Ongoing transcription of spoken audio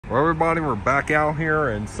Well, everybody, we're back out here,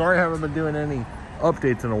 and sorry I haven't been doing any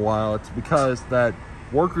updates in a while. It's because that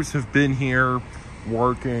workers have been here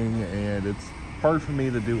working, and it's hard for me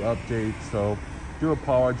to do updates, so do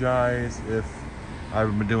apologize if I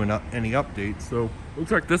haven't been doing any updates. So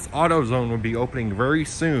looks like this AutoZone will be opening very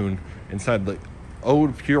soon inside the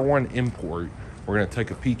old Pier 1 import. We're gonna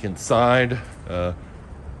take a peek inside. A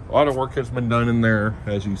lot of work has been done in there.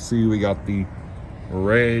 As you see, we got the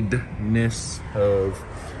redness of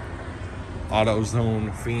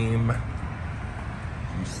AutoZone theme.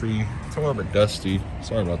 You see, it's a little bit dusty.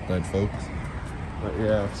 Sorry about that, folks. But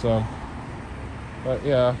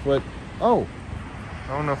yeah, oh, I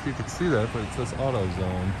don't know if you could see that, but it says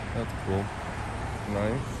AutoZone. That's cool.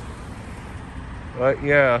 Nice. But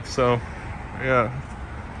yeah,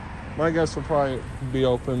 my guess will probably be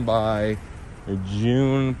open by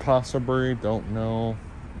June, possibly. Don't know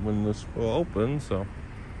when this will open, so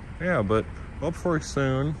yeah, but hopefully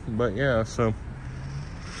soon. But yeah, this is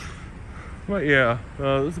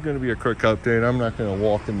going to be a quick update. I'm not going to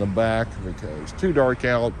walk in the back because it's too dark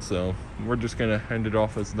out, so we're just going to end it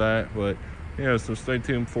off as that. But yeah, so stay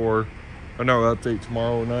tuned for another update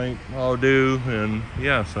tomorrow night. I'll do, and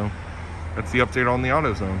yeah, so that's the update on the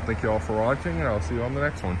AutoZone. Thank you all for watching, and I'll see you on the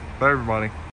next one. Bye, everybody.